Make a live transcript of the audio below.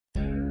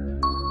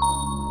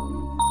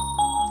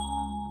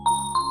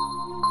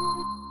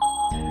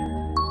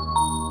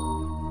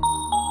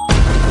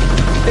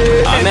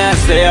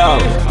say,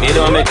 yo, me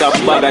don't make a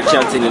bag of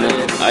chatting, you know.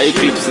 I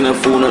Eklypse in the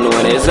phone, you know.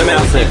 You see me,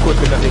 I say,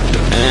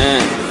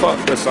 fuck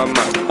this, man.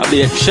 I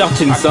be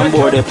shotting some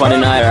boy up on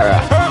an Iyara.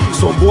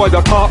 Some boy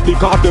that talk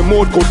because them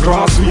out go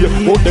cross way,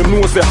 but them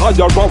know say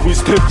higher and we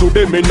step to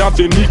them in at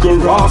the nigga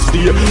ras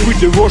day. With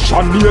the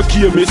Russian near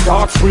key me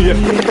start spray.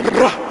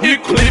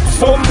 Eklypse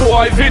some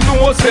boy they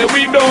know say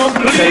we don't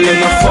play. Tell them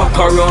to fuck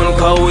around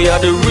cause we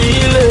are the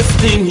realest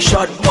thing.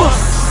 Shot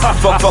bust.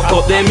 Fuck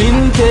up them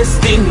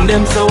intestine,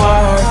 them so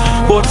hard.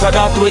 But for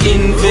that we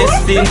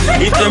investing.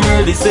 If them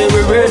ready say we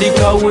ready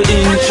cause we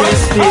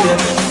interested.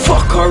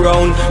 Fuck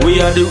around,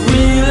 we are the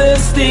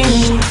realest thing.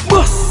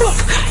 Bust.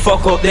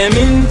 Fuck up them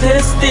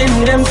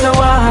intestine, them so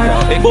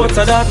hard. But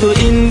for that we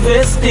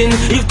investing.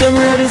 If them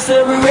ready say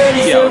we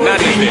ready, say we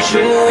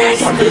interested.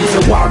 And them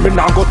say war me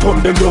now go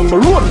turn them down,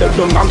 run them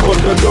down and gun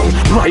them down.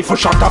 Rifle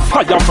shot a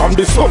fire from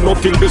the sun up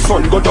till the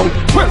sun go down.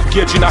 12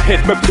 gauge in a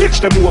head, me pitch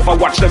them over,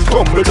 watch them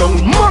tumble down.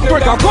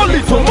 McGregor go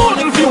little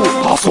Mountain View,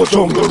 also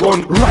jungle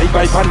run. Ride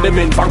by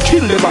pandemons and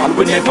kill them all,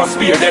 we never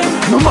spear them.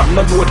 No man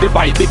no know the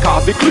bite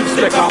because the clips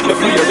take off the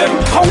fear them.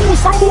 How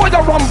some boy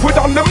a ramp with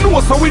and them know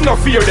so we no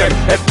fear them.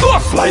 It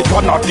goes like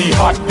one of the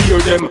hot beer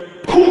them.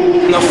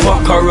 Now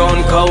fuck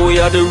around cause we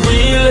are the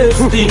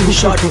realest thing.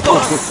 Shot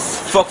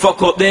us.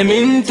 Fuck up them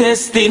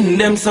intestine,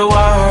 them so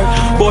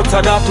hard. But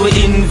for that we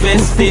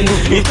investing.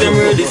 If them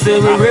ready say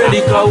we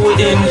ready cause we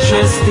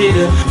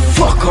interested.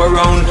 Fuck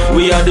around,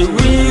 we are the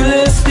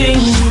realest thing.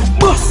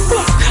 Bust.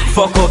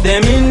 Fuck up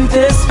them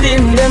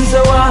intestine, them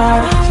so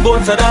hard.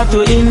 But for that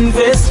we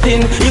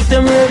investing. If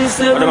them ready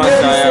say we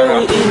ready say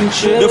we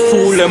interested. The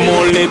fool them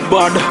only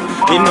bad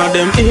in a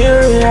them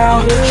area.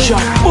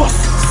 Shot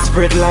bust.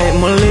 Spread like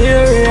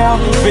malaria.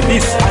 With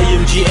this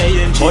IMG.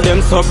 Oh,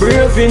 them so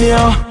brave in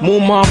ya.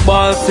 Mama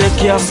ball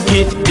take your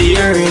skit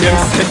there in ya.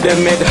 Them said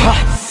them made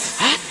hats,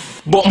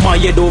 but my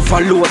head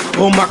overload.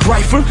 Oh, my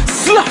rifle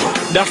slap.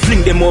 That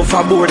fling them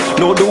overboard.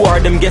 Now the war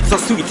them get so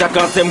sweet. I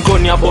cause them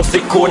gun ya bust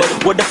it code.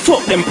 What the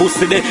fuck them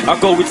pussy they? I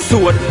go with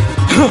sword.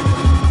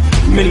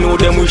 Me know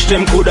them wish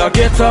them coulda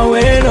get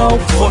away now.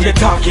 Fuck the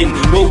talking,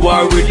 no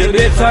war with the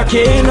better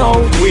K now.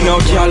 We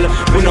no gal,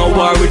 we no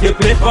war with the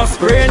pepper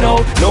spray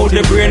now. Now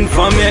the brain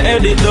from your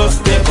head it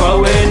does step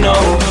away now.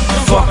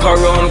 Fuck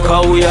around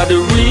cause we are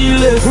the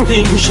realest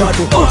thing. Shot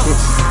us.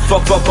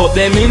 Fuck up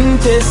them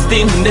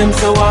intestine, them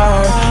so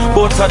hard.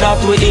 But for that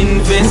we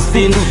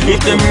investing. If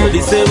them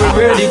ready say we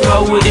ready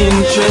cause we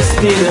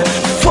interested.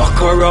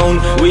 Fuck around,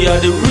 we are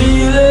the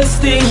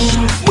realest thing.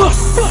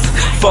 Bust.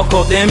 Fuck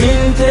up them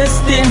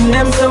intestine,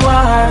 them so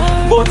hard.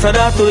 But for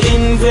that we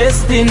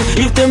investing.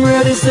 If them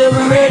ready say we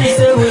ready,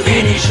 say we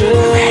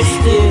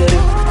interested.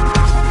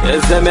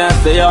 Yes, them I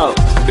say yo,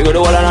 we go to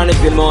all on the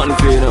field mountain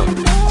for you know.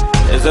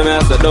 Yes, them I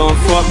say don't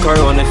fuck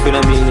around if you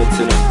don't mean it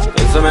you know.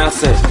 Yes, them I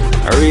say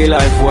a real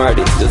life word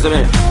this, you see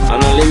me?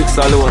 And the lyrics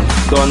alone,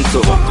 done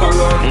to.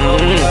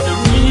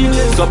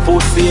 So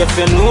pussy if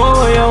you know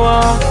where you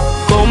are,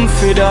 come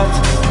for that.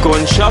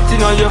 Gunshot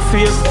in on your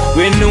face,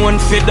 we known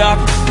for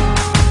that.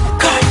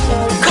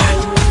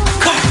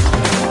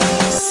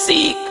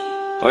 Sick.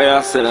 Oh yeah,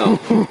 I say now.